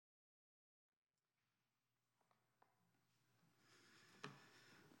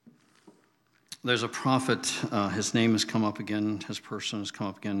There's a prophet, his name has come up again, his person has come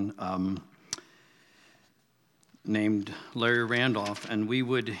up again, named Larry Randolph, and we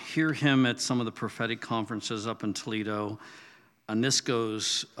would hear him at some of the prophetic conferences up in Toledo, and this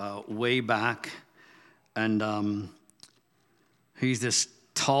goes way back, and he's this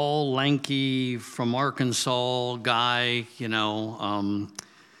tall, lanky, from Arkansas guy,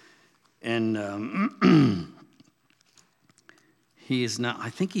 and he is now, I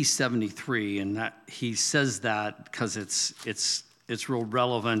think he's 73, and that he says that because it's real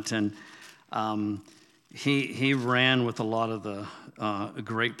relevant, and he ran with a lot of the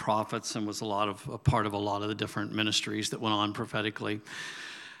great prophets and was a part of a lot of the different ministries that went on prophetically,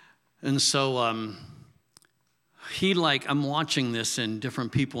 and so I'm watching this in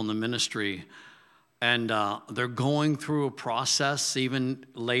different people in the ministry, and they're going through a process even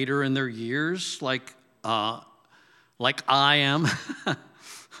later in their years, like I am.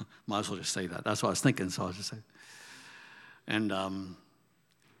 Might as well just say that. That's what I was thinking, so I'll just say it. And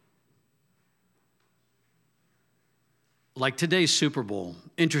like today's Super Bowl,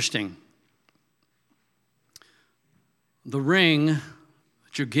 interesting. The ring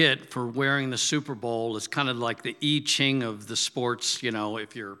that you get for wearing the Super Bowl is kind of like the I Ching of the sports,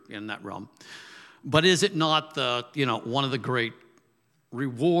 if you're in that realm. But is it not one of the great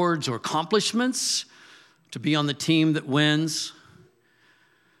rewards or accomplishments to be on the team that wins?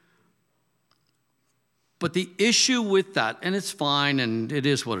 But the issue with that, and it's fine, and it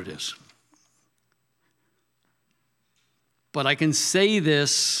is what it is. But I can say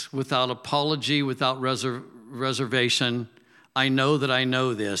this without apology, without reservation. I know that I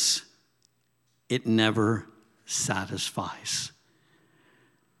know this. It never satisfies.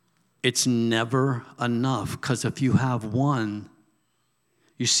 It's never enough, because if you have one,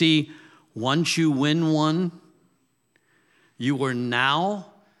 you see, once you win one, you are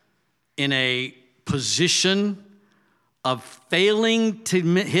now in a position of failing to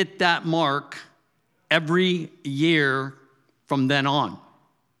hit that mark every year from then on.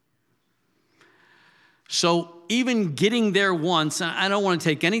 So even getting there once, and I don't want to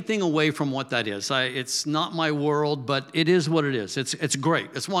take anything away from what that is. It's not my world, but it is what it is. It's great.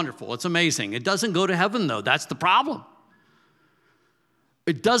 It's wonderful. It's amazing. It doesn't go to heaven, though. That's the problem.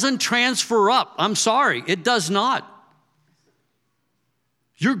 It doesn't transfer up. I'm sorry, it does not.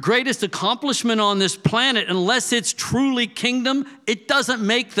 Your greatest accomplishment on this planet, unless it's truly kingdom, it doesn't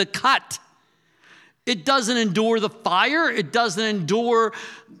make the cut. It doesn't endure the fire. It doesn't endure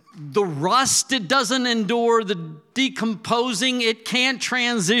the rust. It doesn't endure the decomposing. It can't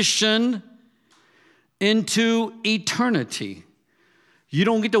transition into eternity. You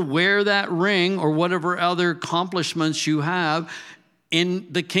don't get to wear that ring or whatever other accomplishments you have in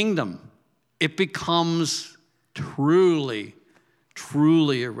the kingdom. It becomes truly,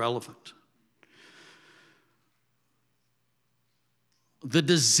 truly irrelevant. The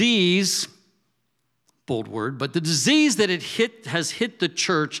disease, bold word, but the disease that has hit the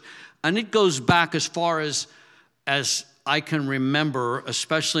church, and it goes back as far as I can remember,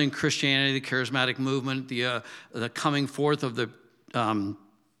 especially in Christianity, the charismatic movement, the coming forth of the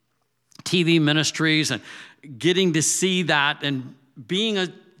TV ministries, and getting to see that, and being a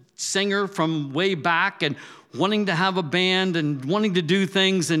singer from way back, and wanting to have a band, and wanting to do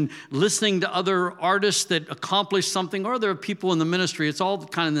things, and listening to other artists that accomplish something, or there are people in the ministry. It's all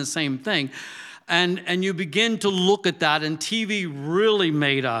kind of the same thing. And you begin to look at that, and TV really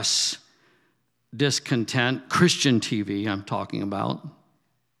made us discontent. Christian TV, I'm talking about.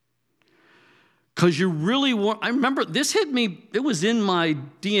 Because you really want, I remember this hit me, it was in my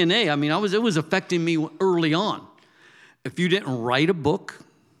DNA. I mean, it was affecting me early on. If you didn't write a book,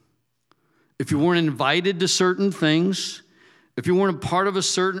 if you weren't invited to certain things, if you weren't a part of a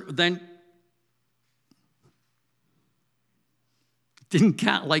certain, then it didn't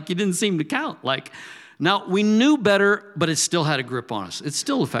count, like you didn't seem to count. Like, now we knew better, but it still had a grip on us. It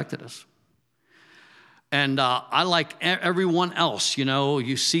still affected us. And I, like everyone else,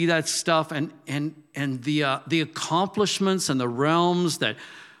 you see that stuff, and the accomplishments and the realms that,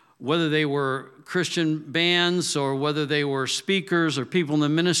 whether they were Christian bands or whether they were speakers or people in the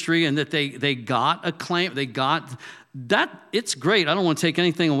ministry, and that they got acclaim, they got that, it's great. I don't want to take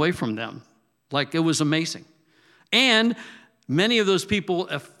anything away from them. Like, it was amazing. And many of those people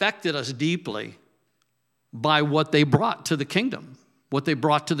affected us deeply by what they brought to the kingdom, what they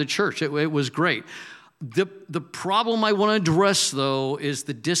brought to the church. It was great. The problem I want to address, though, is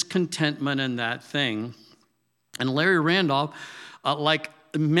the discontentment in that thing. And Larry Randolph, like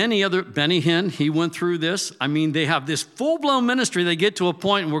many other, Benny Hinn, he went through this. I mean, they have this full-blown ministry. They get to a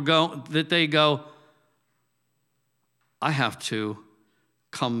point that they go, I have to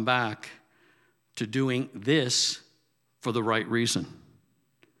come back to doing this for the right reason.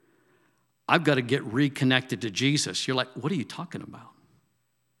 I've got to get reconnected to Jesus. You're like, what are you talking about?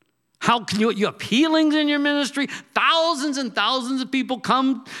 How can you have healings in your ministry? Thousands and thousands of people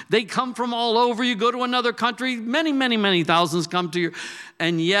come. They come from all over. You go to another country, many, many, many thousands come to you.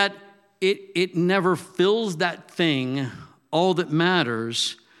 And yet it never fills that thing. All that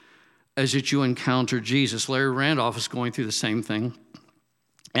matters is that you encounter Jesus. Larry Randolph is going through the same thing.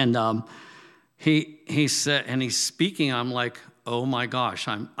 And he said, and he's speaking, I'm like, oh my gosh,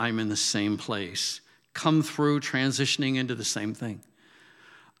 I'm in the same place. Come through, transitioning into the same thing.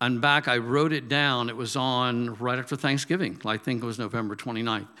 And back, I wrote it down. It was on right after Thanksgiving. I think it was November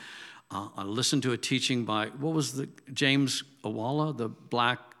 29th. I listened to a teaching by, James Awala, the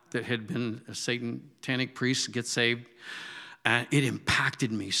black that had been a satanic priest, get saved. And it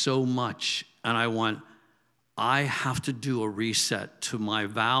impacted me so much. And I went, I have to do a reset to my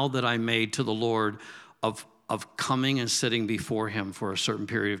vow that I made to the Lord of coming and sitting before him for a certain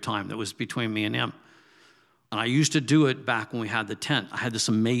period of time that was between me and him. And I used to do it back when we had the tent. I had this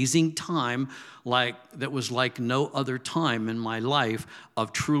amazing time that was like no other time in my life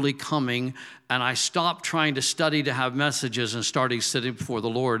of truly coming. And I stopped trying to study to have messages and started sitting before the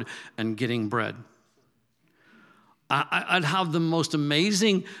Lord and getting bread. I'd have the most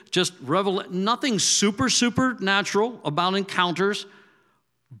amazing, just nothing supernatural about encounters.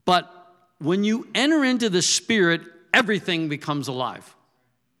 But when you enter into the Spirit, everything becomes alive.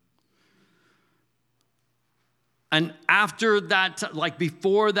 And after that,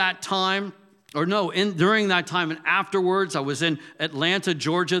 before that time, during that time and afterwards, I was in Atlanta,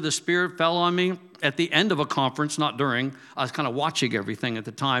 Georgia. The Spirit fell on me at the end of a conference, not during. I was kind of watching everything at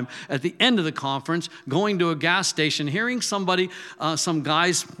the time. At the end of the conference, going to a gas station, hearing somebody, some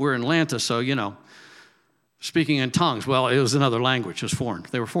guys were in Atlanta, so, speaking in tongues. Well, it was another language. It was foreign.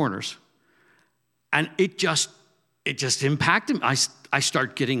 They were foreigners. And it just impacted me. I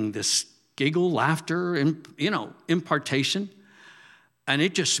start getting this giggle, laughter, and, impartation. And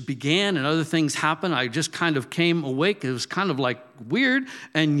it just began, and other things happened. I just kind of came awake. It was kind of like weird.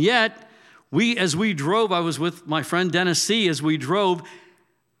 And yet, as we drove, I was with my friend Dennis C. As we drove,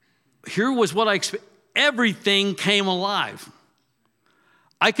 here was what I expected. Everything came alive.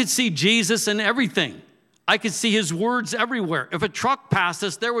 I could see Jesus in everything. I could see his words everywhere. If a truck passed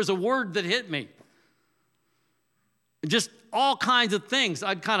us, there was a word that hit me. Just all kinds of things.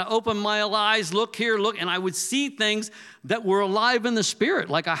 I'd kind of open my eyes, look here, and I would see things that were alive in the Spirit,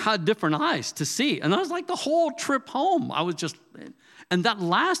 like I had different eyes to see. And that was like the whole trip home. And that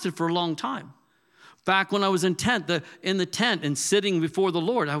lasted for a long time. Back when I was in the tent and sitting before the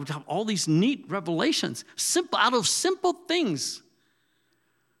Lord, I would have all these neat revelations, out of simple things.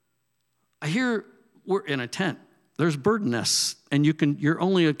 I hear we're in a tent. There's bird nests, and you're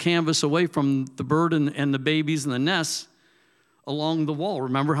only a canvas away from the bird and the babies and the nests along the wall.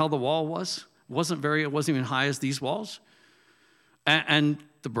 Remember how the wall was? It wasn't even high as these walls. And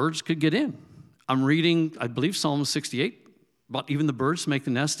the birds could get in. I'm reading, I believe, Psalm 68, about even the birds make the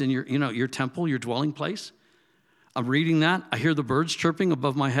nest in your temple, your dwelling place. I'm reading that. I hear the birds chirping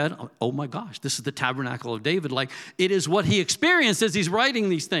above my head. Oh my gosh, this is the tabernacle of David. Like, it is what he experienced as he's writing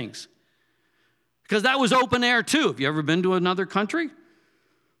these things. Because that was open air too. Have you ever been to another country?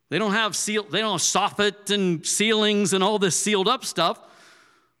 They don't have soffit and ceilings and all this sealed up stuff.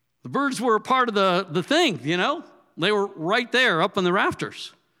 The birds were a part of the thing, They were right there up in the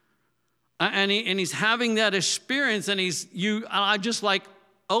rafters. And he's having that experience, and I just like,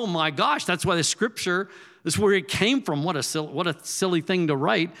 oh my gosh, that's why the scripture, this is where it came from. What a silly thing to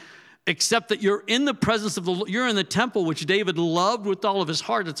write. Except that you're in the presence of the Lord. You're in the temple, which David loved with all of his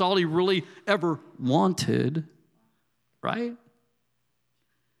heart. That's all he really ever wanted, right?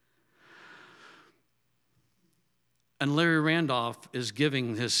 And Larry Randolph is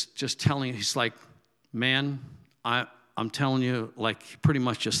giving this, just telling, he's like, man, I'm telling you, like he pretty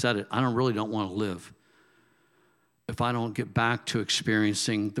much just said it, I really don't want to live if I don't get back to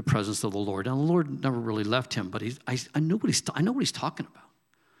experiencing the presence of the Lord. And the Lord never really left him, but I know what he's talking about.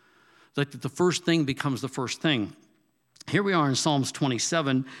 Like the first thing becomes the first thing. Here we are in Psalms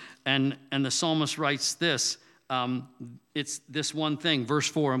 27, and the psalmist writes this. It's this one thing, verse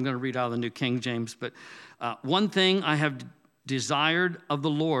 4. I'm going to read out of the New King James, but one thing I have desired of the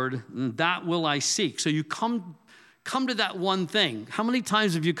Lord, that will I seek. So you come to that one thing. How many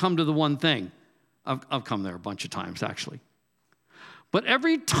times have you come to the one thing? I've come there a bunch of times, actually. But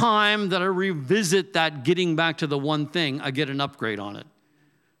every time that I revisit that getting back to the one thing, I get an upgrade on it.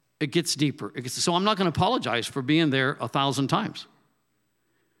 It gets deeper. So I'm not going to apologize for being there 1,000 times.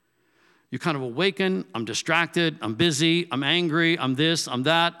 You kind of awaken, I'm distracted, I'm busy, I'm angry, I'm this, I'm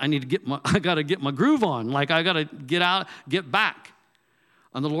that. I got to get my groove on. Like I got to get out, get back.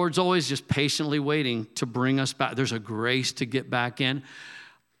 And the Lord's always just patiently waiting to bring us back. There's a grace to get back in.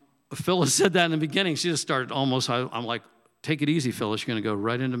 Phyllis said that in the beginning. She just started almost, I'm like, take it easy, Phyllis. You're going to go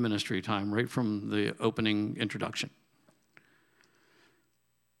right into ministry time, right from the opening introduction.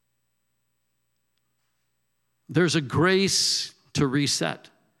 There's a grace to reset.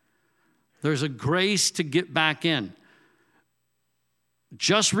 There's a grace to get back in.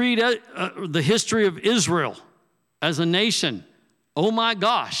 Just read the history of Israel as a nation. Oh my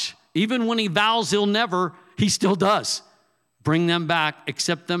gosh. Even when he vows he'll never, he still does. Bring them back,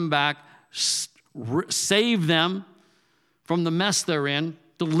 accept them back, save them from the mess they're in,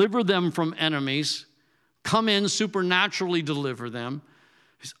 deliver them from enemies, come in, supernaturally deliver them.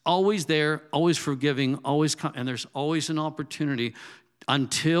 He's always there, always forgiving, always come, and there's always an opportunity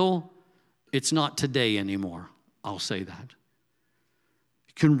until it's not today anymore. I'll say that.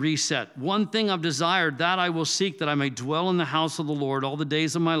 You can reset. One thing I've desired, that I will seek, that I may dwell in the house of the Lord all the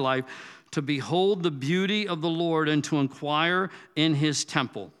days of my life, to behold the beauty of the Lord and to inquire in his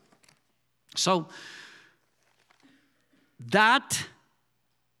temple. So that,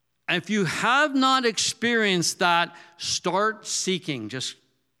 if you have not experienced that, start seeking. Just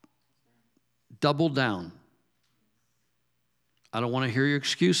double down. I don't want to hear your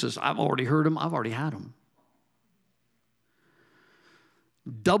excuses. I've already heard them. I've already had them.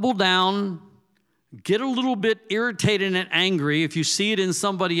 Double down. Get a little bit irritated and angry if you see it in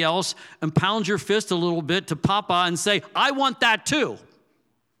somebody else, and pound your fist a little bit to Papa and say, I want that too.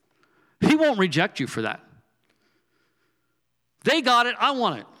 He won't reject you for that. They got it. I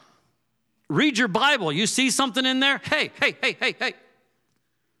want it. Read your Bible. You see something in there? Hey.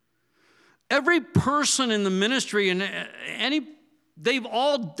 Every person in the ministry and they've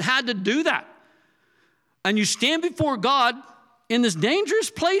all had to do that. And you stand before God in this dangerous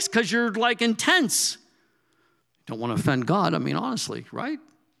place because you're like intense. You don't want to offend God, I mean, honestly, right?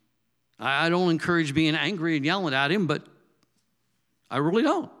 I don't encourage being angry and yelling at him, but I really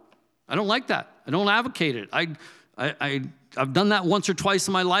don't. I don't like that. I don't advocate it. I've done that once or twice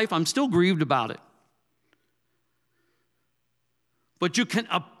in my life. I'm still grieved about it. But you can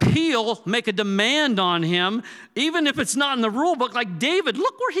appeal, make a demand on him, even if it's not in the rule book. Like David,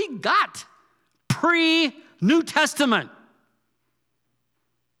 look where he got pre-New Testament.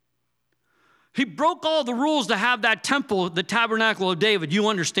 He broke all the rules to have that temple, the tabernacle of David. You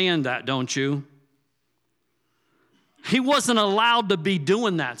understand that, don't you? He wasn't allowed to be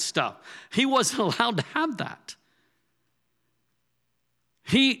doing that stuff. He wasn't allowed to have that.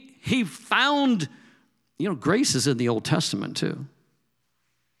 He found, grace is in the Old Testament too.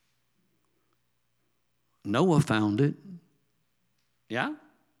 Noah found it. Yeah?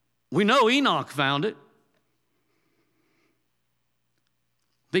 We know Enoch found it.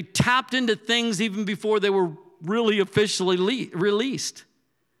 They tapped into things even before they were really officially released.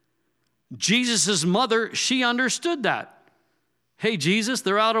 Jesus' mother, she understood that. Hey, Jesus,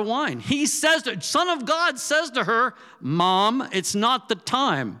 they're out of wine. He says, Son of God says to her, Mom, it's not the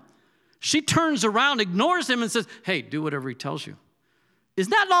time. She turns around, ignores him, and says, hey, do whatever he tells you. Isn't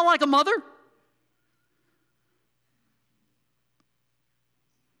that not like a mother?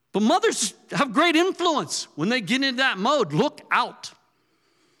 But mothers have great influence when they get into that mode. Look out.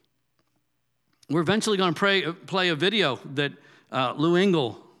 We're eventually going to play a video that Lou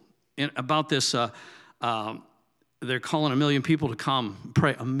Engle, about this, they're calling 1 million people to come,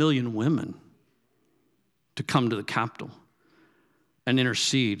 pray 1 million women to come to the Capitol and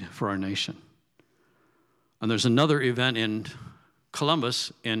intercede for our nation. And there's another event in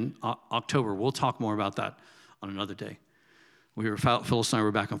Columbus in October. We'll talk more about that on another day. Phyllis and I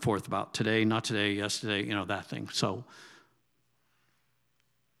were back and forth about today, not today, yesterday, that thing. So,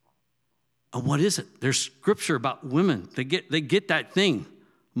 and what is it? There's scripture about women. They get that thing,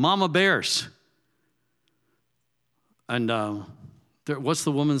 mama bears. And what's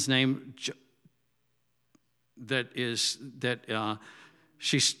the woman's name?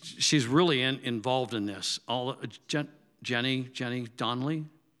 She's really involved in this. Jenny Donnelly,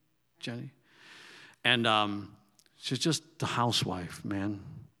 and she's just the housewife, man.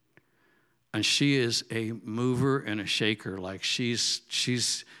 And she is a mover and a shaker. Like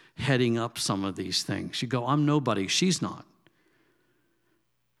she's heading up some of these things. You go, I'm nobody. She's not.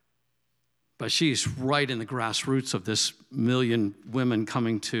 But she's right in the grassroots of this 1 million women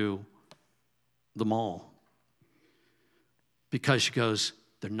coming to the mall. Because she goes,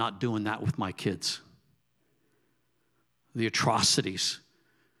 they're not doing that with my kids. The atrocities,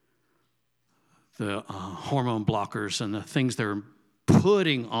 the hormone blockers and the things they're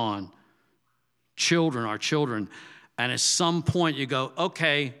putting on children, our children. And at some point you go,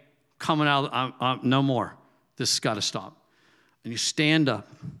 okay, coming out, no more. This has got to stop. And you stand up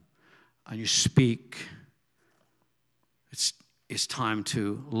and you speak. It's time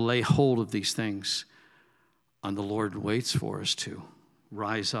to lay hold of these things. And the Lord waits for us to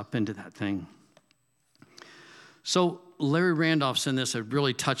rise up into that thing. So Larry Randolph's in this. It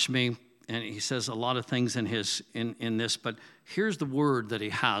really touched me. And he says a lot of things in this. But here's the word that he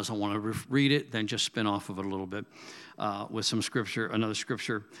has. I want to read it, then just spin off of it a little bit with some scripture, another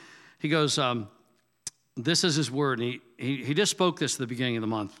scripture. He goes, this is his word. And he just spoke this at the beginning of the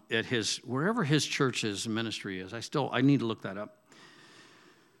month at wherever his church's ministry is. I need to look that up.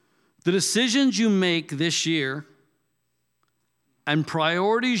 The decisions you make this year and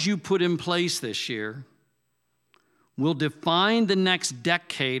priorities you put in place this year will define the next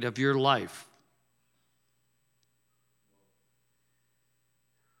decade of your life.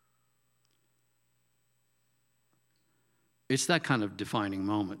 It's that kind of defining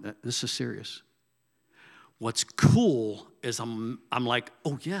moment. This is serious. What's cool is I'm like,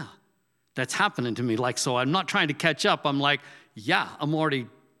 oh yeah, that's happening to me. Like, so I'm not trying to catch up. I'm like, yeah,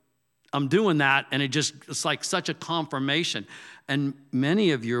 I'm doing that. And it's like such a confirmation. And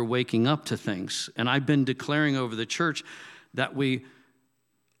many of you are waking up to things. And I've been declaring over the church that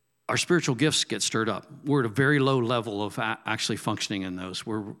our spiritual gifts get stirred up. We're at a very low level of actually functioning in those.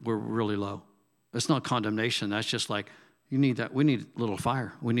 We're really low. It's not condemnation. That's just like, you need that. We need a little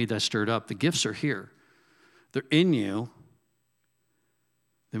fire. We need that stirred up. The gifts are here. They're in you.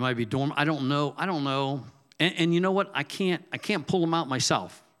 They might be dormant. I don't know. And you know what? I can't pull them out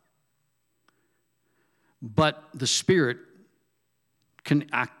myself. But the Spirit can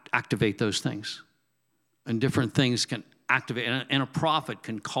activate those things. And different things can activate. And a prophet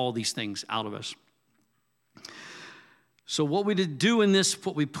can call these things out of us. So what we do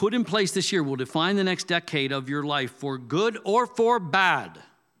what we put in place this year will define the next decade of your life for good or for bad.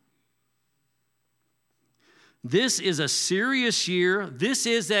 This is a serious year. This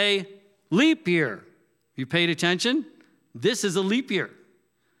is a leap year. You paid attention? This is a leap year.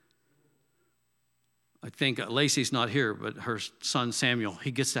 I think Lacey's not here, but her son Samuel,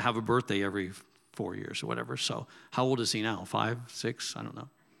 he gets to have a birthday every 4 years or whatever. So how old is he now? 5, 6? I don't know.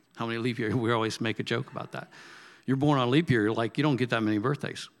 How many leap years? We always make a joke about that. You're born on a leap year, like you don't get that many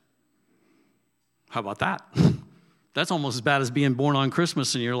birthdays. How about that? That's almost as bad as being born on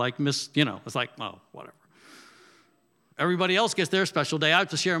Christmas and you're like, it's like, oh, whatever. Everybody else gets their special day. I have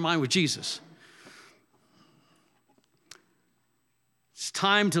to share mine with Jesus. It's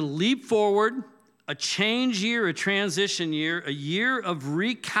time to leap forward, a change year, a transition year, a year of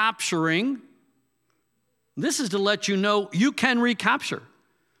recapturing. This is to let you know you can recapture.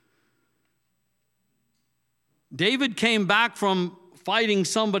 David came back from fighting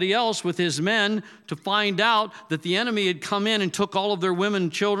somebody else with his men to find out that the enemy had come in and took all of their women,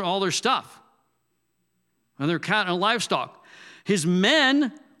 children, all their stuff, and their cat and livestock. His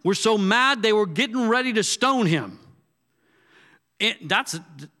men were so mad they were getting ready to stone him. That's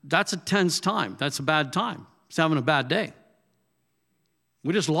a tense time. That's a bad time. It's having a bad day.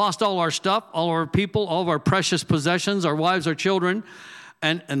 We just lost all our stuff, all our people, all of our precious possessions, our wives, our children,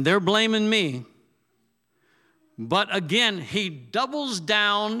 and they're blaming me. But again, he doubles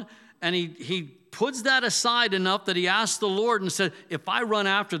down and he puts that aside enough that he asked the Lord and said, if I run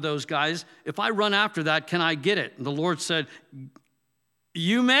after those guys, if I run after that, can I get it? And the Lord said,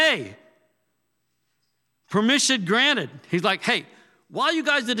 you may. Permission granted. He's like, hey, while you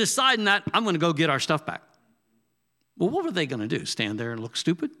guys are deciding that, I'm going to go get our stuff back. Well, what were they going to do? Stand there and look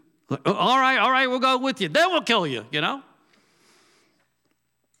stupid? Like, all right, we'll go with you. Then we'll kill you,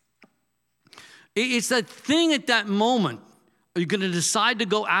 It's that thing at that moment. Are you going to decide to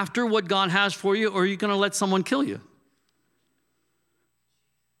go after what God has for you, or are you going to let someone kill you?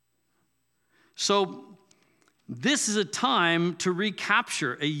 So this is a time to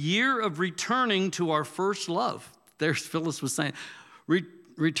recapture, a year of returning to our first love. There's Phyllis was saying,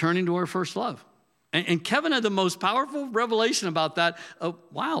 returning to our first love. And Kevin had the most powerful revelation about that a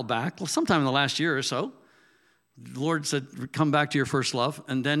while back, sometime in the last year or so. The Lord said, come back to your first love.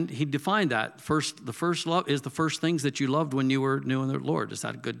 And then he defined that. The first love is the first things that you loved when you were new in the Lord. Is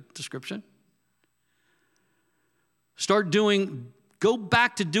that a good description? Go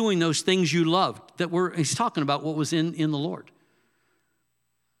back to doing those things you loved. He's talking about what was in the Lord.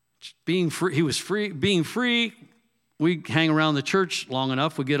 Being free, he was free, being free. We hang around the church long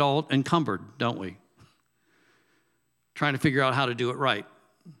enough, we get all encumbered, don't we? Trying to figure out how to do it right.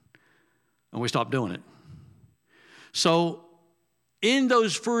 And we stop doing it. So in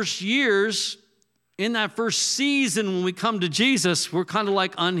those first years, In that first season when we come to Jesus, we're kind of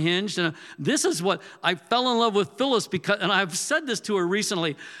like unhinged. And this is what I fell in love with Phyllis because, and I've said this to her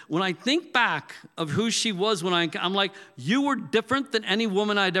recently, when I think back of who she was I'm like, you were different than any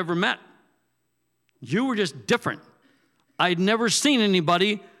woman I'd ever met. You were just different. I'd never seen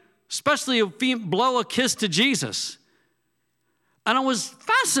anybody, especially blow a kiss to Jesus. And I was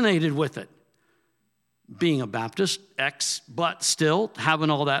fascinated with it. Being a Baptist, but still having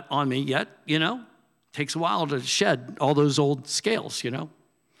all that on me yet, takes a while to shed all those old scales,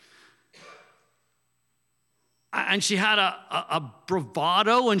 And she had a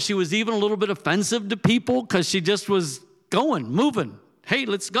bravado, and she was even a little bit offensive to people because she just was moving. Hey,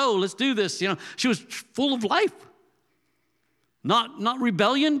 let's go, let's do this. She was full of life. Not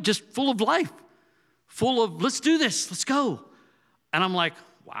rebellion, just full of life. Full of, let's do this, let's go. And I'm like,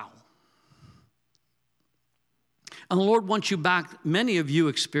 wow. And the Lord wants you back. Many of you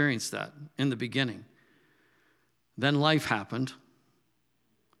experienced that in the beginning. Then life happened.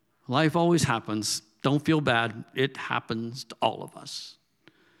 Life always happens. Don't feel bad. It happens to all of us.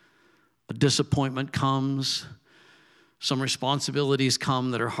 A disappointment comes. Some responsibilities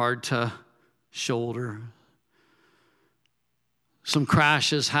come that are hard to shoulder. Some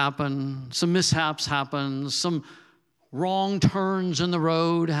crashes happen. Some mishaps happen. Some wrong turns in the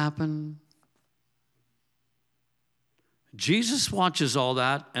road happen. Jesus watches all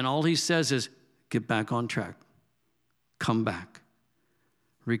that, and all he says is, get back on track. Come back.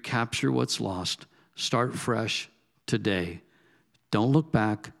 Recapture what's lost. Start fresh today. Don't look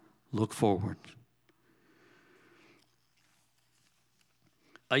back, look forward.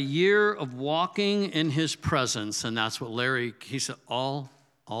 A year of walking in his presence, and that's what he said, all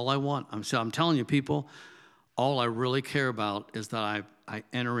I want. I'm telling you, people, all I really care about is that I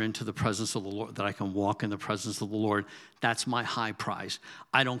enter into the presence of the Lord, that I can walk in the presence of the Lord. That's my high prize.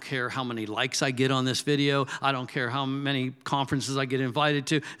 I don't care how many likes I get on this video. I don't care how many conferences I get invited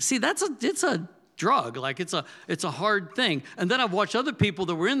to. See, it's a drug. Like it's a hard thing. And then I've watched other people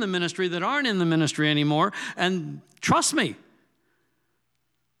that were in the ministry that aren't in the ministry anymore. And trust me,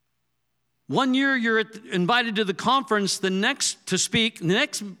 one year you're invited to the conference, the next to speak,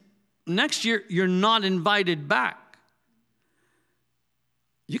 next year you're not invited back.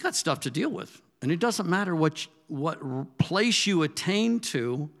 You got stuff to deal with. And it doesn't matter what place you attain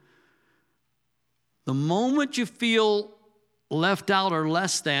to. The moment you feel left out or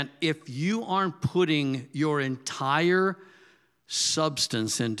less than, if you aren't putting your entire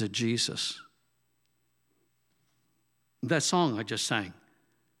substance into Jesus. That song I just sang.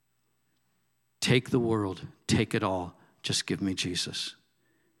 Take the world, take it all, just give me Jesus.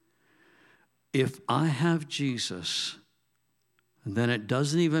 If I have Jesus, then it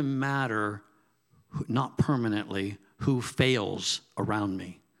doesn't even matter, not permanently, who fails around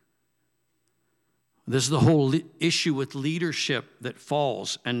me. This is the whole issue with leadership that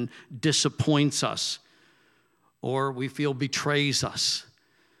falls and disappoints us, or we feel betrays us.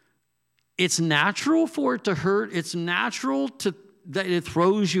 It's natural for it to hurt. It's natural that it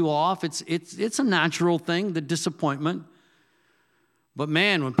throws you off. It's a natural thing, the disappointment. But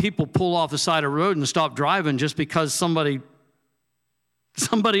man, when people pull off the side of the road and stop driving just because somebody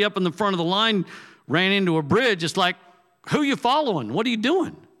up in the front of the line ran into a bridge, it's like, who are you following? What are you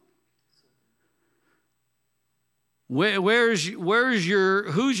doing? Who's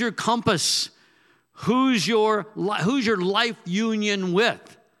your compass? Who's your life union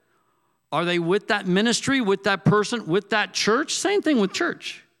with? Are they with that ministry, with that person, with that church? Same thing with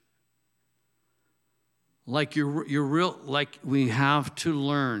church. Like you're real, like we have to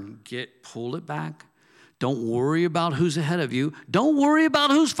learn, pull it back. Don't worry about who's ahead of you. Don't worry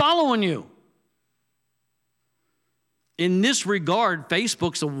about who's following you. In this regard,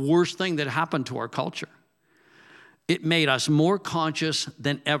 Facebook's the worst thing that happened to our culture. It made us more conscious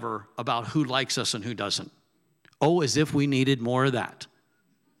than ever about who likes us and who doesn't. Oh, as if we needed more of that.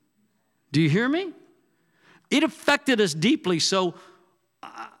 Do you hear me? It affected us deeply, so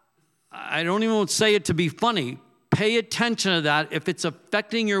I don't even say it to be funny. Pay attention to that. If it's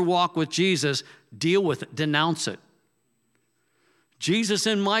affecting your walk with Jesus, deal with it. Denounce it. Jesus,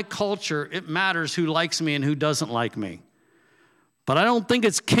 in my culture, it matters who likes me and who doesn't like me. But I don't think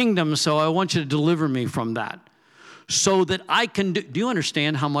it's kingdom, so I want you to deliver me from that. So that I can do you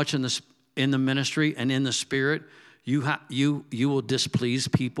understand how much in the ministry and in the spirit you will displease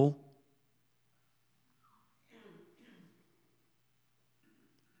people?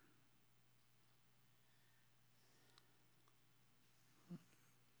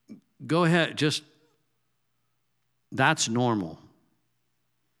 Go ahead, that's normal.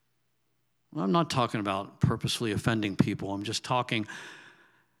 I'm not talking about purposely offending people. I'm just talking,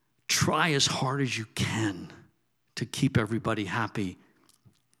 try as hard as you can to keep everybody happy,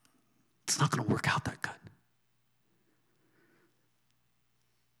 it's not going to work out that good.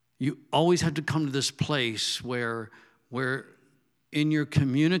 You always have to come to this place where in your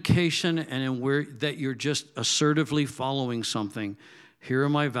communication and in where that you're just assertively following something. Here are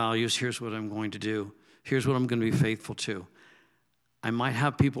my values. Here's what I'm going to do. Here's what I'm going to be faithful to. I might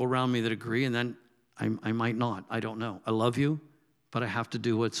have people around me that agree, and then I might not. I don't know. I love you, but I have to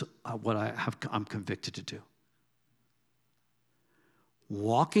do what I'm convicted to do.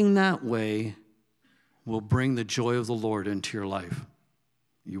 Walking that way will bring the joy of the Lord into your life.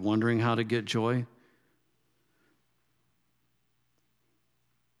 You wondering how to get joy?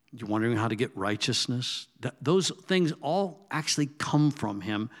 You wondering how to get righteousness? Those things all actually come from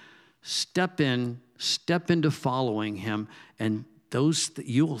him. Step into following him, and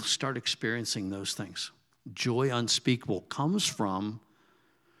you will start experiencing those things. Joy unspeakable comes from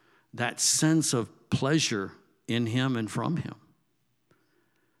that sense of pleasure in him and from him.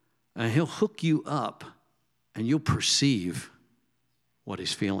 And he'll hook you up, and you'll perceive what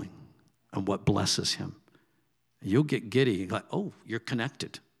he's feeling and what blesses him. You'll get giddy, like, oh, you're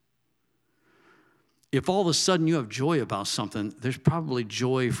connected. If all of a sudden you have joy about something, there's probably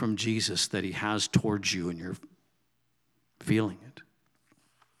joy from Jesus that he has towards you, and you're feeling it.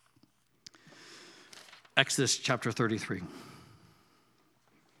 Exodus chapter 33.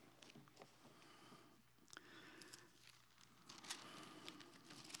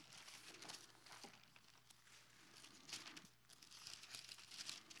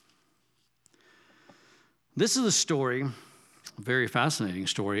 This is a story, a very fascinating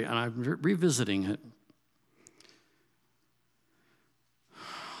story, and I'm revisiting it.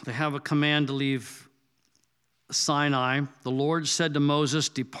 They have a command to leave Sinai. The Lord said to Moses,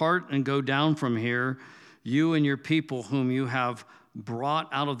 "Depart and go down from here, you and your people whom you have brought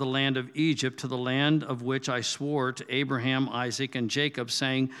out of the land of Egypt to the land of which I swore to Abraham, Isaac, and Jacob,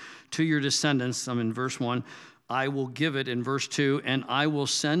 saying to your descendants," I'm in verse 1, "I will give it," in verse 2, "and I will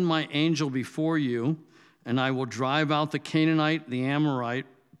send my angel before you, and I will drive out the Canaanite, the Amorite,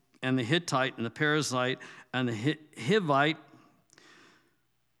 and the Hittite, and the Perizzite, and the Hivite."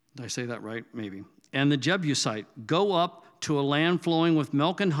 Did I say that right? Maybe. "And the Jebusite. Go up to a land flowing with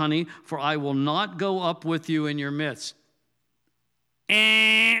milk and honey, for I will not go up with you in your midst."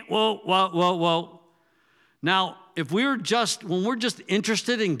 Whoa. Now, when we're just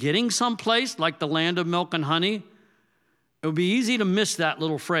interested in getting someplace like the land of milk and honey, it would be easy to miss that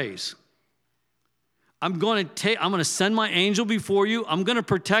little phrase. I'm going to send my angel before you. I'm going to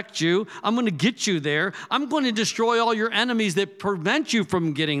protect you. I'm going to get you there. I'm going to destroy all your enemies that prevent you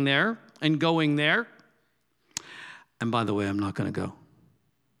from getting there and going there. And by the way, I'm not going to go.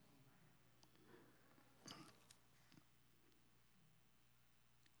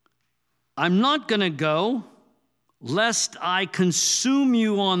 I'm not going to go lest I consume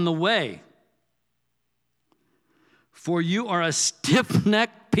you on the way. For you are a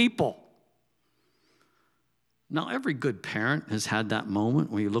stiff-necked people. Now, every good parent has had that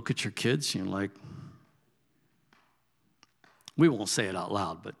moment when you look at your kids and you're like, we won't say it out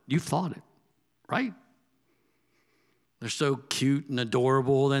loud, but you thought it, right? They're so cute and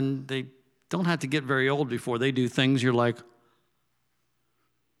adorable, and they don't have to get very old before they do things you're like, I'm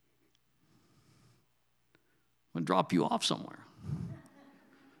going to drop you off somewhere.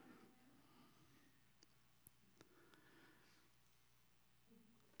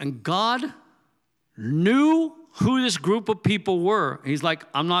 And God knew who this group of people were. He's like,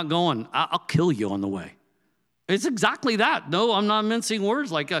 I'm not going. I'll kill you on the way. It's exactly that. No, I'm not mincing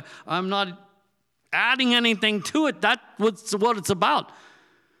words. Like I'm not adding anything to it. That's what it's about.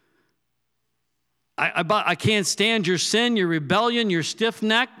 I can't stand your sin, your rebellion, your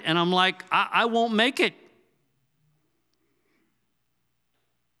stiff-necked, and I'm like, I won't make it.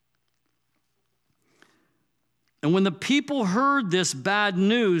 And when the people heard this bad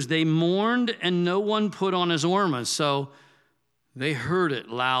news, they mourned, and no one put on his ornaments. So they heard it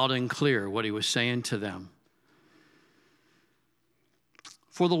loud and clear, what he was saying to them.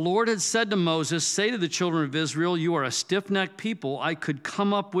 For the Lord had said to Moses, "Say to the children of Israel, you are a stiff-necked people. I could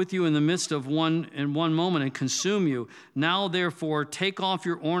come up with you in the midst of one moment and consume you. Now, therefore, take off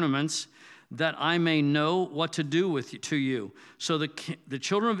your ornaments, that I may know what to do to you." So the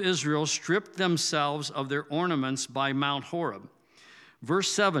children of Israel stripped themselves of their ornaments by Mount Horeb.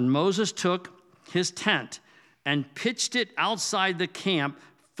 Verse 7, Moses took his tent and pitched it outside the camp,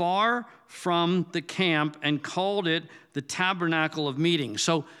 far from the camp, and called it the tabernacle of meeting.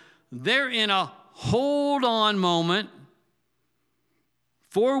 So they're in a hold on moment.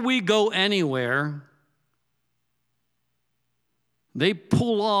 Before we go anywhere, They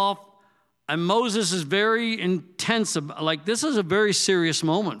pull off, and Moses is very intense. Like, this is a very serious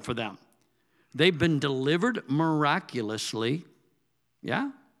moment for them. They've been delivered miraculously.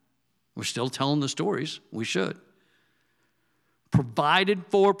 Yeah, we're still telling the stories. We should. Provided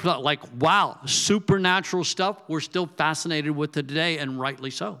for, like, wow, supernatural stuff we're still fascinated with today, and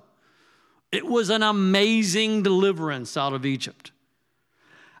rightly so. It was an amazing deliverance out of Egypt.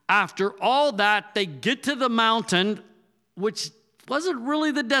 After all that, they get to the mountain, which wasn't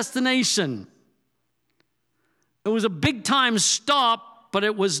really the destination. It was a big time stop, but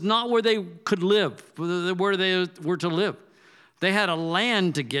it was not where they could live, where they were to live. They had a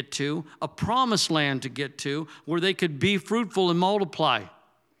land to get to, a promised land to get to, where they could be fruitful and multiply,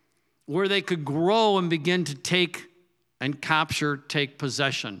 where they could grow and begin to take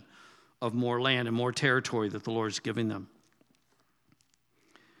possession of more land and more territory that the Lord is giving them.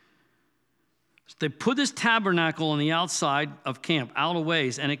 So they put this tabernacle on the outside of camp, out a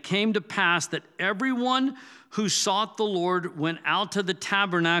ways, and it came to pass that everyone who sought the Lord went out to the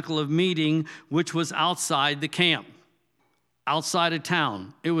tabernacle of meeting, which was outside the camp. Outside of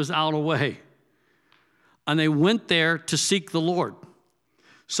town. It was out away. And they went there to seek the Lord.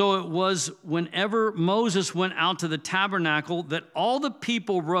 So it was whenever Moses went out to the tabernacle that all the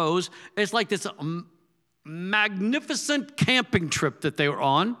people rose. It's like this magnificent camping trip that they were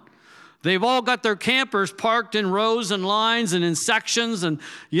on. They've all got their campers parked in rows and lines and in sections. And,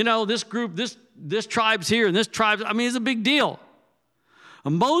 this group, this tribe's here and this tribe's, it's a big deal.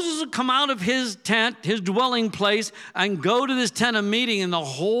 And Moses would come out of his tent, his dwelling place, and go to this tent of meeting, and the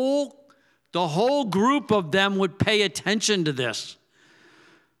whole group of them would pay attention to this.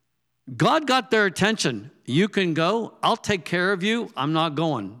 God got their attention. You can go. I'll take care of you. I'm not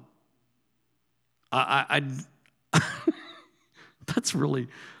going. That's really,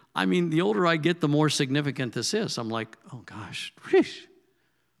 the older I get, the more significant this is. I'm like, oh gosh,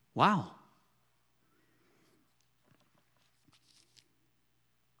 wow.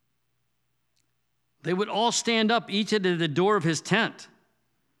 They would all stand up, each at the door of his tent.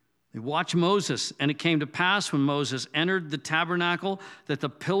 They watched Moses, and it came to pass when Moses entered the tabernacle that the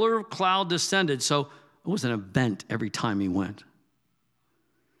pillar of cloud descended. So it was an event every time he went.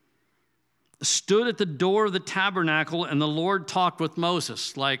 Stood at the door of the tabernacle, and the Lord talked with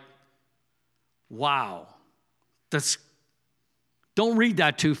Moses. Like, wow. Don't read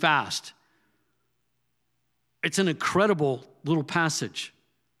that too fast. It's an incredible little passage.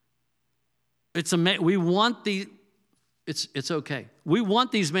 It's okay. We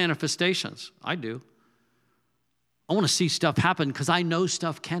want these manifestations. I do. I want to see stuff happen because I know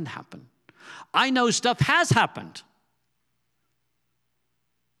stuff can happen. I know stuff has happened.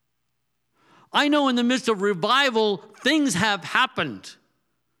 I know in the midst of revival, things have happened.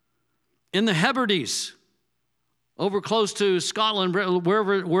 In the Hebrides, over close to Scotland,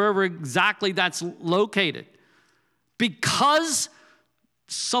 wherever exactly that's located. Because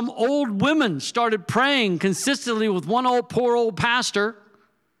some old women started praying consistently with one poor old pastor,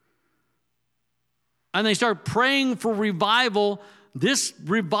 and they start praying for revival. This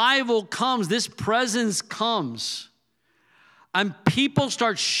revival comes, this presence comes, and people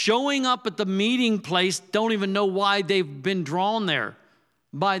start showing up at the meeting place, don't even know why they've been drawn there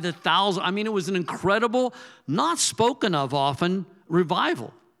by the thousand. It was an incredible, not spoken of often,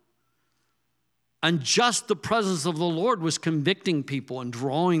 revival. And just the presence of the Lord was convicting people and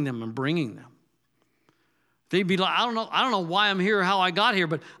drawing them and bringing them. They'd be like, I don't know why I'm here or how I got here,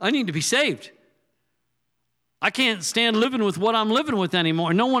 but I need to be saved. I can't stand living with what I'm living with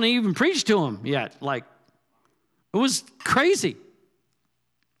anymore. No one even preached to them yet. Like, it was crazy.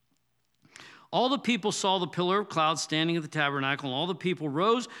 All the people saw the pillar of cloud standing at the tabernacle, and all the people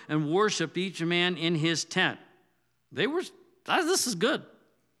rose and worshiped, each man in his tent. This is good.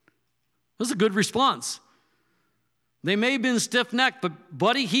 This is a good response. They may have been stiff-necked, but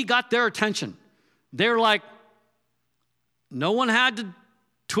buddy, he got their attention. They're like, no one had to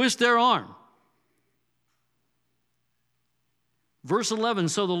twist their arm. Verse 11,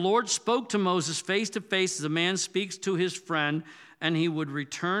 so the Lord spoke to Moses face to face as a man speaks to his friend, and he would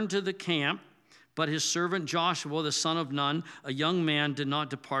return to the camp. But his servant Joshua, the son of Nun, a young man, did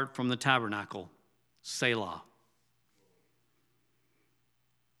not depart from the tabernacle. Selah.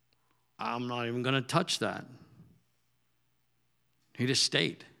 I'm not even going to touch that. He just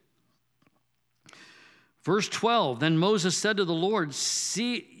stayed. Verse 12, then Moses said to the Lord,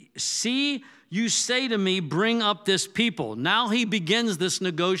 See, you say to me, bring up this people. Now he begins this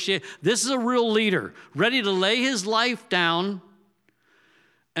negotiation. This is a real leader, ready to lay his life down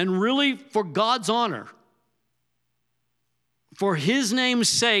and really for God's honor. For his name's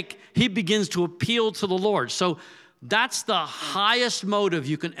sake, he begins to appeal to the Lord. So That's the highest motive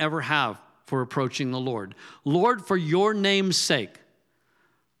you can ever have for approaching the Lord. Lord, for your name's sake.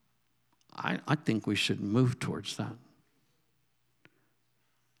 I think we should move towards that.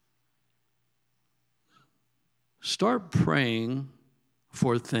 Start praying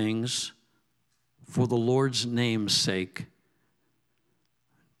for things for the Lord's name's sake.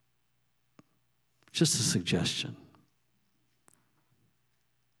 Just a suggestion.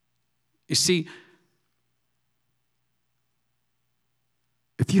 You see,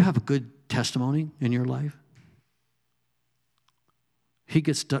 if you have a good testimony in your life, he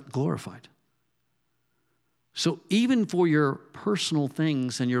gets glorified. So even for your personal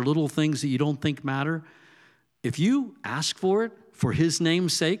things and your little things that you don't think matter, if you ask for it for his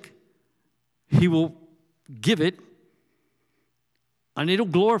name's sake, he will give it, and it'll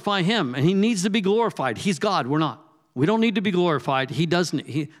glorify him, and he needs to be glorified. He's God, we're not. We don't need to be glorified. He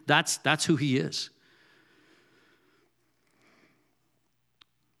doesn't. That's who he is.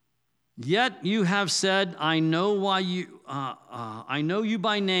 Yet you have said, I know you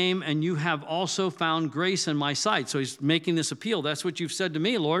by name, and you have also found grace in my sight. So he's making this appeal. That's what you've said to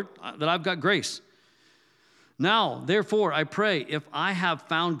me, Lord, that I've got grace. Now, therefore, I pray, if I have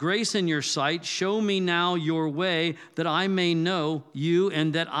found grace in your sight, show me now your way, that I may know you,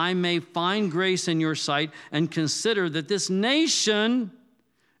 and that I may find grace in your sight, and consider that this nation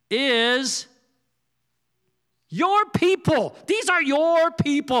is your people. These are your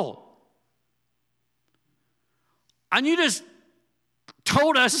people. And you just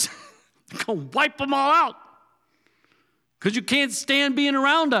told us, go wipe them all out, because you can't stand being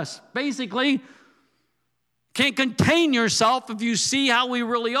around us, basically. Can't contain yourself if you see how we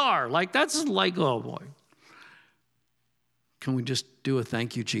really are. Like, that's like, oh boy. Can we just do a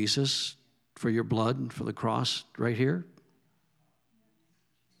thank you, Jesus, for your blood and for the cross right here?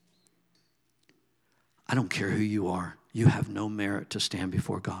 I don't care who you are. You have no merit to stand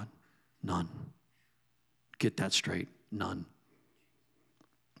before God. None. Get that straight. None.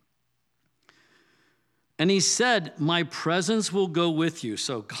 And he said, my presence will go with you.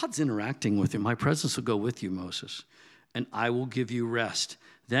 So God's interacting with him. My presence will go with you, Moses, and I will give you rest.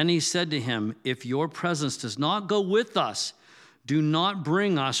 Then he said to him, if your presence does not go with us, do not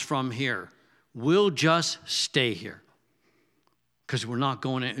bring us from here. We'll just stay here. Because we're not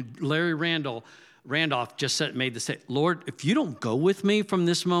going in. Larry Randolph just made the statement, Lord, if you don't go with me from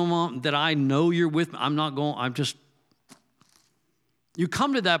this moment that I know you're with me, I'm not going, you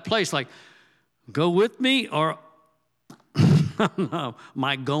come to that place like, go with me, or no,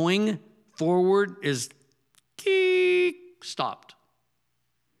 my going forward is stopped.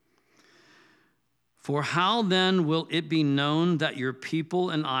 For how then will it be known that your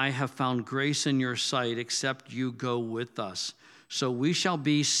people and I have found grace in your sight, except you go with us? So we shall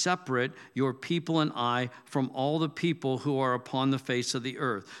be separate, your people and I, from all the people who are upon the face of the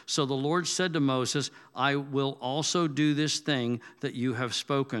earth. So the Lord said to Moses, I will also do this thing that you have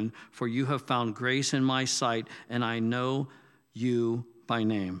spoken, for you have found grace in my sight, and I know you by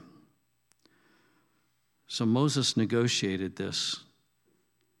name. So Moses negotiated this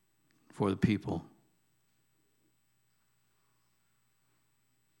for the people.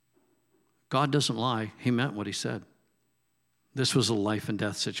 God doesn't lie. He meant what he said. This was a life and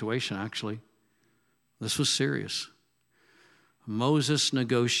death situation, actually. This was serious. Moses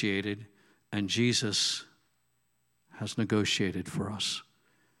negotiated, and Jesus has negotiated for us.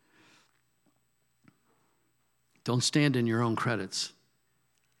 Don't stand in your own credits.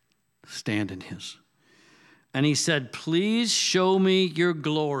 Stand in his. And he said, please show me your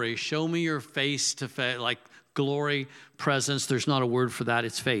glory. Show me your face to face, like glory, presence. There's not a word for that.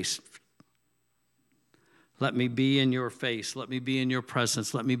 It's face. Let me be in your face. Let me be in your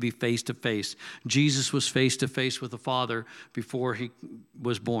presence. Let me be face to face. Jesus was face to face with the Father before he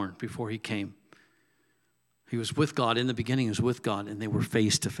was born, before he came. He was with God. In the beginning, he was with God, and they were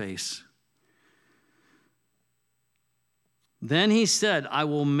face to face. Then he said, I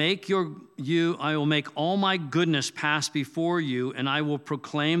will make all my goodness pass before you, and I will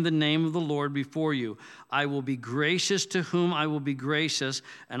proclaim the name of the Lord before you. I will be gracious to whom I will be gracious,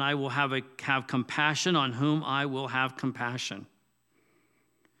 and I will have compassion on whom I will have compassion.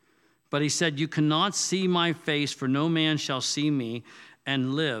 But he said, you cannot see my face, for no man shall see me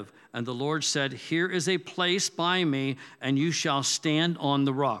and live. And the Lord said, here is a place by me, and you shall stand on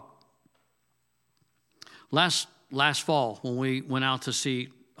the rock. Last fall, when we went out to see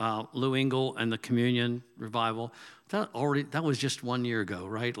Lou Engle and the Communion Revival, that was just 1 year ago,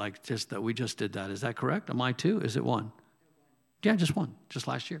 right? Like just that we just did that. Is that correct? Am I too? Is it one? Yeah, just one, just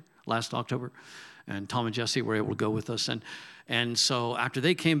last October. And Tom and Jesse were able to go with us. And so after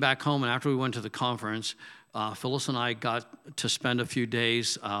they came back home and after we went to the conference, Phyllis and I got to spend a few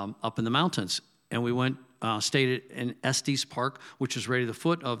days up in the mountains. And we stayed in Estes Park, which is right at the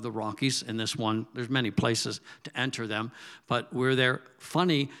foot of the Rockies. And this one, there's many places to enter them, but we're there.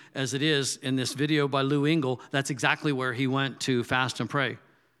 Funny as it is, in this video by Lou Engle, that's exactly where he went to fast and pray,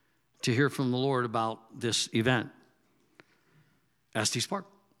 to hear from the Lord about this event. Estes Park.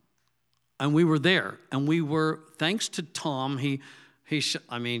 And we were there, and we were, thanks to Tom,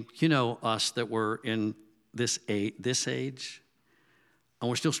 I mean, you know us that were in this age, and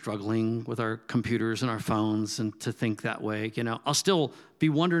we're still struggling with our computers and our phones and to think that way. You know, I'll still be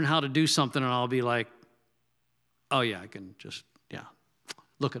wondering how to do something, and I'll be like, oh yeah, I can just,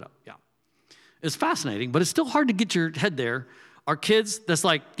 look it up, It's fascinating, but it's still hard to get your head there. Our kids, that's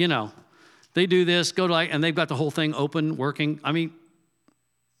like, they do this, and they've got the whole thing open, working. I mean,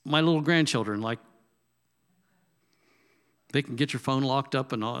 my little grandchildren, like, they can get your phone locked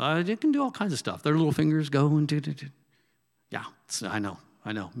up and all. They can do all kinds of stuff. Their little fingers go and do. Yeah, I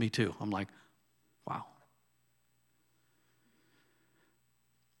know, me too. I'm like, wow.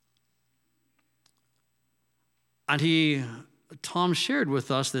 And Tom shared with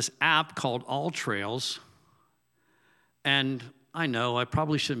us this app called All Trails. And I know I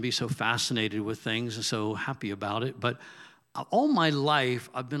probably shouldn't be so fascinated with things and so happy about it, but all my life,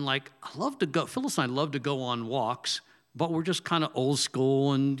 I've been like, I love to go, Phyllis and I love to go on walks, but we're just kind of old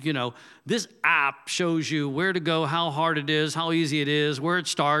school. And, this app shows you where to go, how hard it is, how easy it is, where it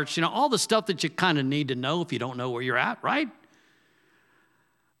starts, all the stuff that you kind of need to know if you don't know where you're at, right?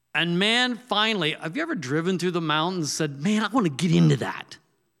 And man, finally, have you ever driven through the mountains and said, man, I want to get into that?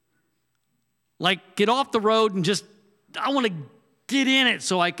 Like, get off the road and I want to get in it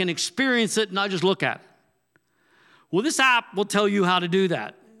so I can experience it and not just look at it. Well, this app will tell you how to do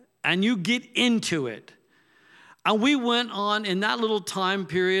that, and you get into it. And we went on, in that little time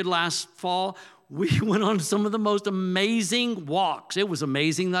period last fall, we went on some of the most amazing walks. It was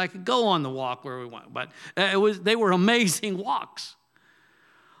amazing that I could go on the walk where we went, but they were amazing walks.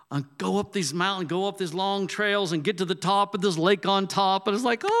 And go up these mountains, go up these long trails, and get to the top of this lake on top, and it's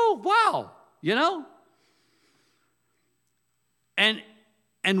like, oh, wow,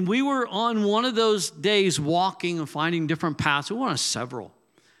 And we were on one of those days walking and finding different paths. We went on several.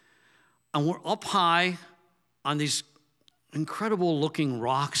 And we're up high on these incredible looking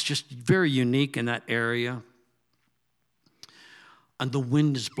rocks, just very unique in that area. And the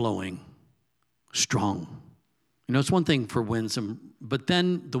wind is blowing strong. It's one thing for winds, but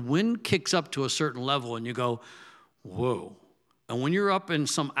then the wind kicks up to a certain level and you go, whoa. And when you're up in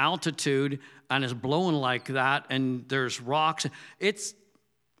some altitude and it's blowing like that and there's rocks,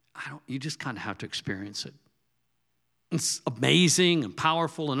 you just kind of have to experience it. It's amazing and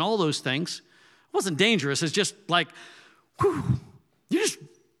powerful and all those things. It wasn't dangerous. It's just like,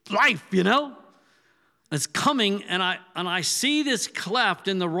 life, It's coming, and I see this cleft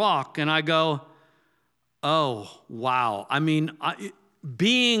in the rock, and I go, oh, wow. I mean,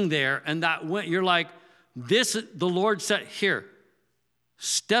 being there, and you're like, the Lord said, here,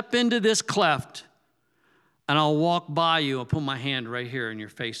 step into this cleft, and I'll walk by you. I'll put my hand right here in your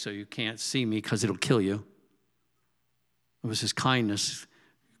face so you can't see me because it'll kill you. It was his kindness.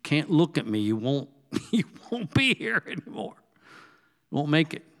 You can't look at me. You won't be here anymore. You won't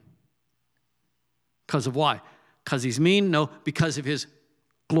make it. Because of why? Because he's mean? No, because of his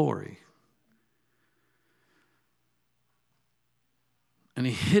glory. And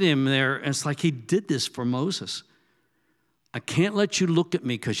he hit him there, and it's like he did this for Moses. I can't let you look at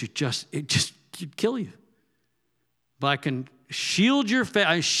me because it'd kill you. But I can shield your face.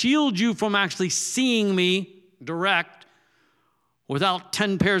 I shield you from actually seeing me direct without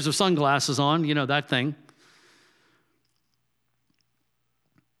 10 pairs of sunglasses on, that thing.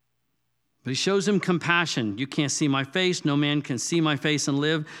 But he shows him compassion. You can't see my face. No man can see my face and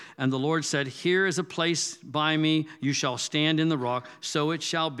live. And the Lord said, here is a place by me. You shall stand in the rock. So it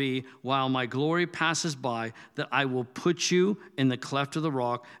shall be while my glory passes by that I will put you in the cleft of the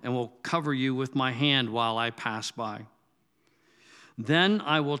rock and will cover you with my hand while I pass by. Then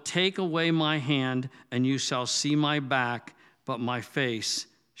I will take away my hand and you shall see my back, but my face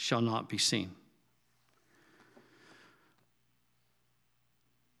shall not be seen.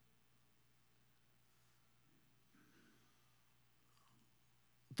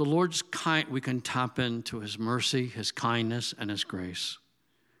 The Lord's kind, we can tap into his mercy, his kindness, and his grace.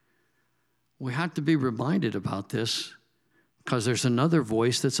 We have to be reminded about this because there's another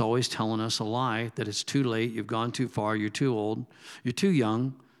voice that's always telling us a lie, that it's too late, you've gone too far, you're too old, you're too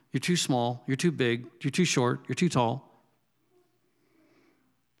young, you're too small, you're too big, you're too short, you're too tall.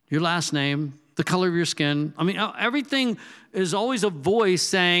 your last name, the color of your skin. I mean, everything is always a voice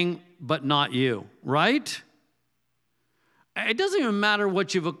saying, but not you, right? It doesn't even matter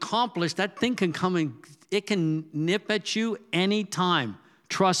what you've accomplished. That thing can come and it can nip at you anytime.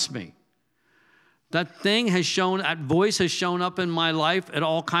 Trust me. That voice has shown up in my life at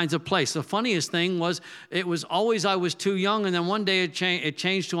all kinds of places. The funniest thing was, it was always I was too young, and then one day it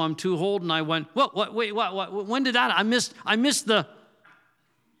changed to I'm too old, and I went, what, when did that? I missed the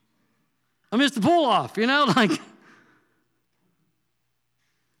pull off, like.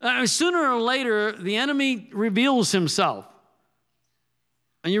 Sooner or later, the enemy reveals himself.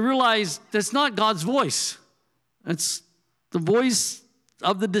 And you realize that's not God's voice. It's the voice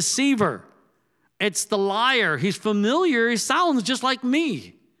of the deceiver. It's the liar. He's familiar. He sounds just like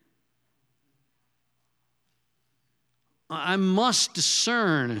me. I must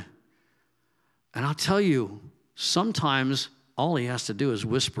discern. And I'll tell you, sometimes all he has to do is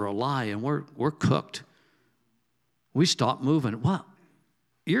whisper a lie, and we're cooked. We stop moving. What?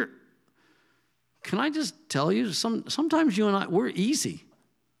 Can I just tell you, sometimes you and I, we're easy.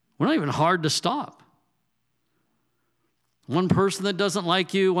 We're not even hard to stop. One person that doesn't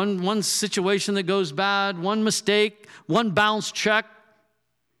like you, one situation that goes bad, one mistake, one bounce check.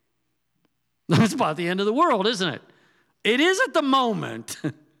 That's about the end of the world, isn't it? It is at the moment.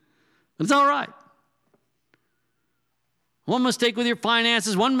 It's all right. One mistake with your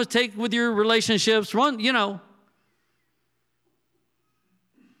finances, one mistake with your relationships,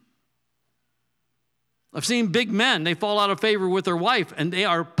 I've seen big men, they fall out of favor with their wife, and they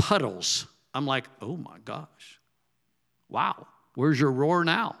are puddles. I'm like, oh my gosh. Wow, where's your roar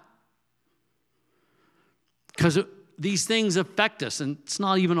now? Because these things affect us, and it's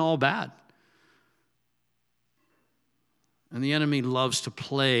not even all bad. And the enemy loves to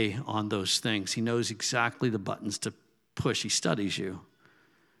play on those things. He knows exactly the buttons to push. He studies you.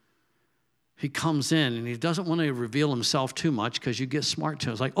 He comes in, and he doesn't want to reveal himself too much because you get smart to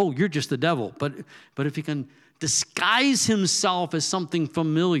him. It's like, oh, you're just the devil. But if he can disguise himself as something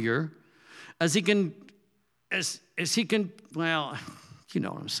familiar, as he can, well, you know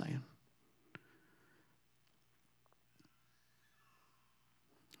what I'm saying.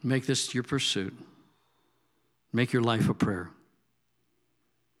 Make this your pursuit. Make your life a prayer.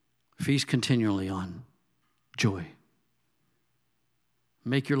 Feast continually on joy.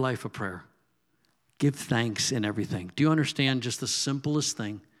 Make your life a prayer. Give thanks in everything. Do you understand just the simplest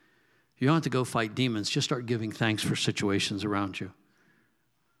thing? You don't have to go fight demons. Just start giving thanks for situations around you.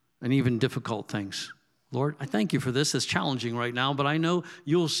 And even difficult things. Lord, I thank you for this. It's challenging right now, but I know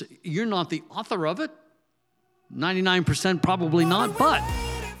you're not the author of it. 99% probably not, but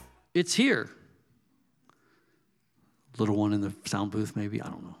it's here. Little one in the sound booth, maybe, I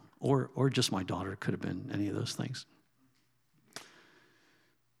don't know. Or just my daughter, could have been any of those things.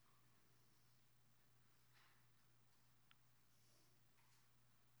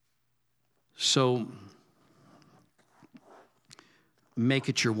 So, make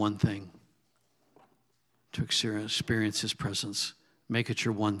it your one thing to experience his presence. Make it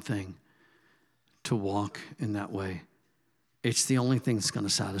your one thing to walk in that way. It's the only thing that's going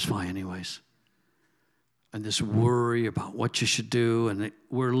to satisfy anyways. And this worry about what you should do, and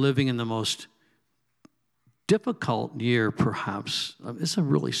we're living in the most difficult year, perhaps. It's a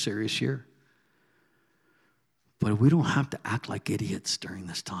really serious year. But we don't have to act like idiots during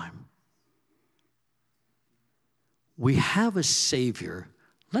this time. We have a Savior.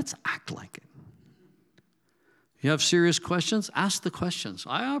 Let's act like it. You have serious questions? Ask the questions.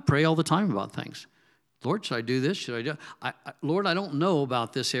 I pray all the time about things. Lord, should I do this? Should I do? Lord, I don't know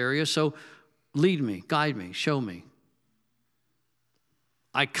about this area, so lead me, guide me, show me.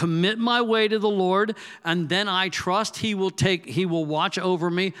 I commit my way to the Lord, and then I trust He will watch over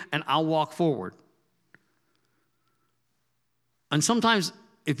me, and I'll walk forward. And sometimes,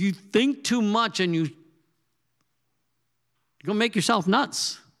 if you think too much and you're going to make yourself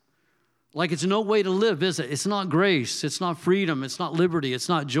nuts. Like it's no way to live, is it? It's not grace. It's not freedom. It's not liberty. It's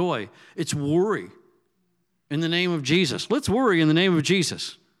not joy. It's worry in the name of Jesus. Let's worry in the name of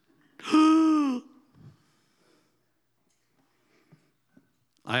Jesus.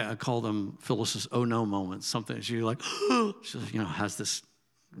 I call them Phyllis's oh no moments. Something you're like, she has this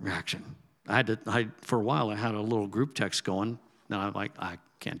reaction. For a while, I had a little group text going. Then I'm like, I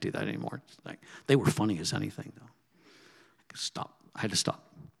can't do that anymore. It's like, they were funny as anything, though. Stop. I had to stop.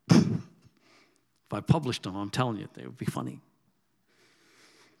 If I published them, I'm telling you, they would be funny.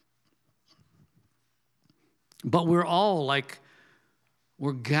 But we're all like,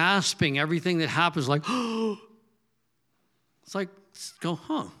 we're gasping everything that happens like, oh. It's like, go,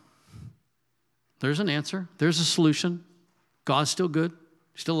 There's an answer. There's a solution. God's still good.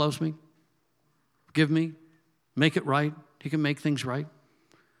 He still loves me. Forgive me. Make it right. He can make things right.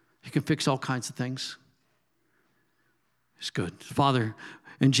 He can fix all kinds of things. It's good. Father,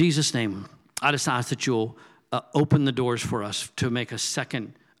 in Jesus' name, I just ask that you'll open the doors for us to make a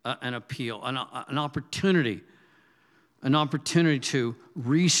second an appeal, an opportunity to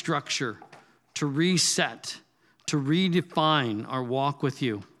restructure, to reset, to redefine our walk with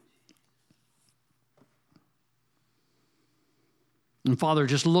you. And Father,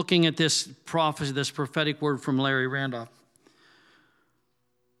 just looking at this prophecy, this prophetic word from Larry Randolph,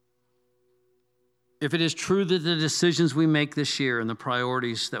 if it is true that the decisions we make this year and the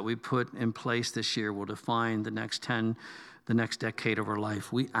priorities that we put in place this year will define the next decade of our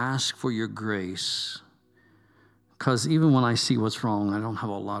life, we ask for your grace. Because even when I see what's wrong, I don't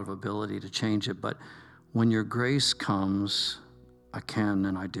have a lot of ability to change it. But when your grace comes, I can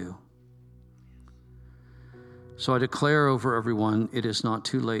and I do. So I declare over everyone, it is not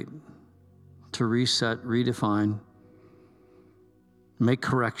too late to reset, redefine, make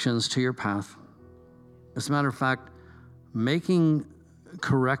corrections to your path. As a matter of fact, making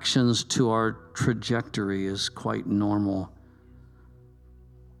corrections to our trajectory is quite normal.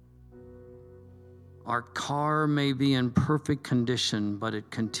 Our car may be in perfect condition, but it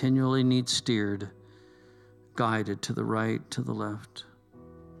continually needs steered, guided to the right, to the left,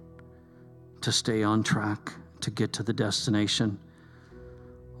 to stay on track, to get to the destination.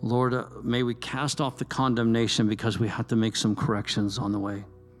 Lord, may we cast off the condemnation because we have to make some corrections on the way.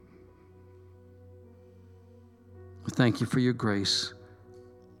 Thank you for your grace.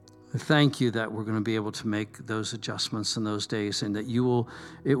 Thank you that we're going to be able to make those adjustments in those days, and that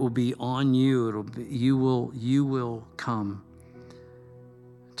it will be on you. You will come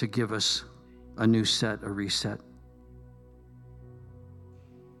to give us a new set, a reset.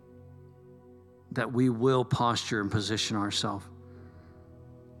 That we will posture and position ourselves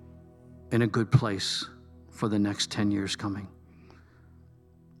in a good place for the next 10 years coming.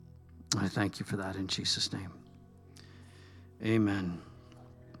 I thank you for that in Jesus' name. Amen.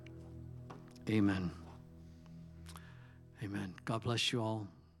 Amen. Amen. God bless you all.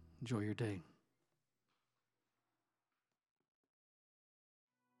 Enjoy your day.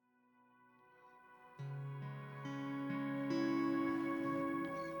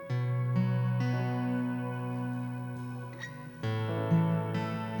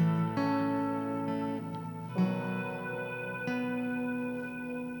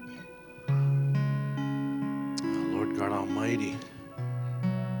 Lord God Almighty,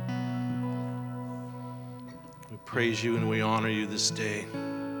 we praise you and we honor you this day.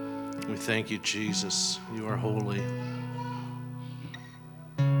 We thank you, Jesus. You are holy.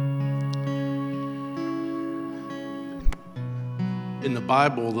 In the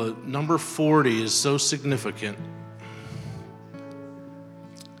Bible, the number 40 is so significant.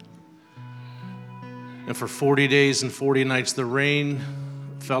 And for 40 days and 40 nights, the rain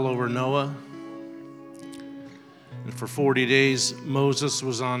fell over Noah. And for 40 days, Moses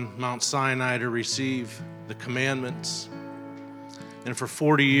was on Mount Sinai to receive the commandments. And for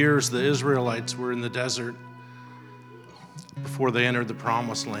 40 years, the Israelites were in the desert before they entered the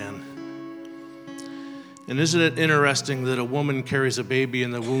promised land. And isn't it interesting that a woman carries a baby in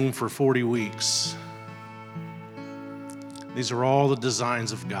the womb for 40 weeks? These are all the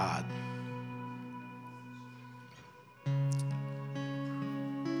designs of God.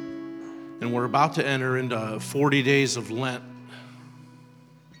 And we're about to enter into 40 days of Lent.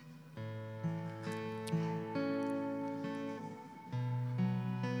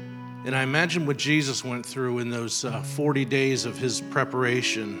 And I imagine what Jesus went through in those 40 days of his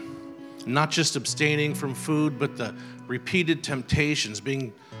preparation. Not just abstaining from food, but the repeated temptations,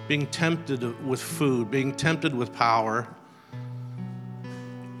 being tempted with food, being tempted with power.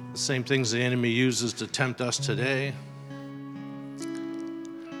 The same things the enemy uses to tempt us today.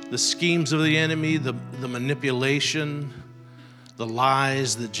 The schemes of the enemy, the manipulation, the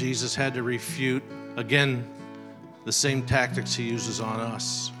lies that Jesus had to refute. Again, the same tactics he uses on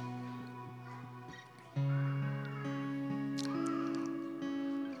us.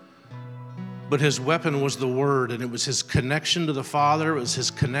 But his weapon was the Word, and it was his connection to the Father. It was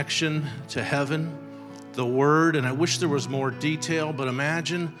his connection to heaven, the Word. And I wish there was more detail, but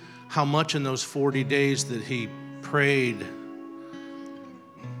imagine how much in those 40 days that he prayed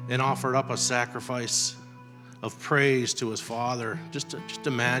and offered up a sacrifice of praise to his Father. Just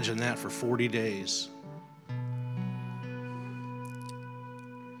imagine that for 40 days.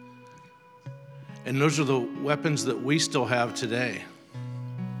 And those are the weapons that we still have today.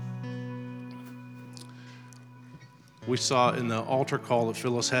 We saw in the altar call that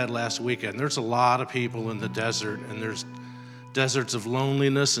Phyllis had last weekend, there's a lot of people in the desert, and deserts of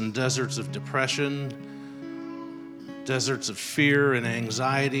loneliness and deserts of depression, deserts of fear and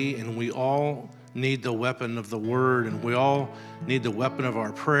anxiety, and we all need the weapon of the Word, and we all need the weapon of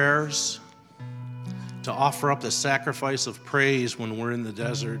our prayers to offer up the sacrifice of praise when we're in the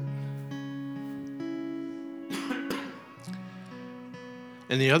desert.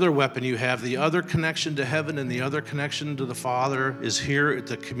 And the other weapon you have, the other connection to heaven and the other connection to the Father, is here at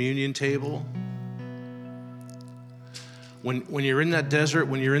the communion table. When you're in that desert,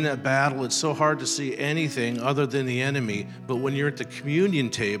 when you're in that battle, it's so hard to see anything other than the enemy. But when you're at the communion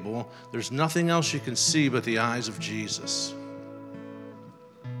table, there's nothing else you can see but the eyes of Jesus.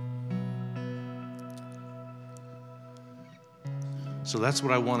 So that's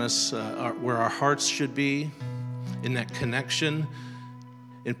what I want us, where our hearts should be, in that connection,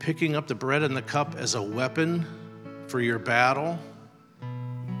 in picking up the bread and the cup as a weapon for your battle.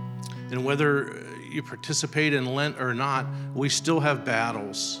 And whether you participate in Lent or not, we still have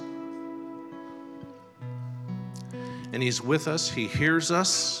battles. And He's with us. He hears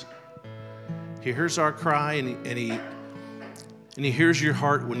us. He hears our cry, and He hears your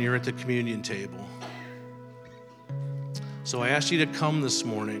heart when you're at the communion table. So I ask you to come this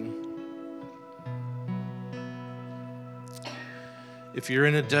morning. If you're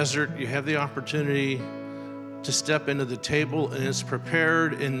in a desert, you have the opportunity to step into the table, and it's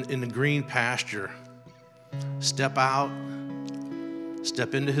prepared in the green pasture. Step out,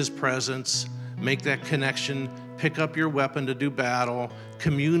 step into His presence, make that connection, pick up your weapon to do battle,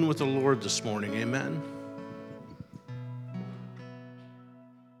 commune with the Lord this morning. Amen.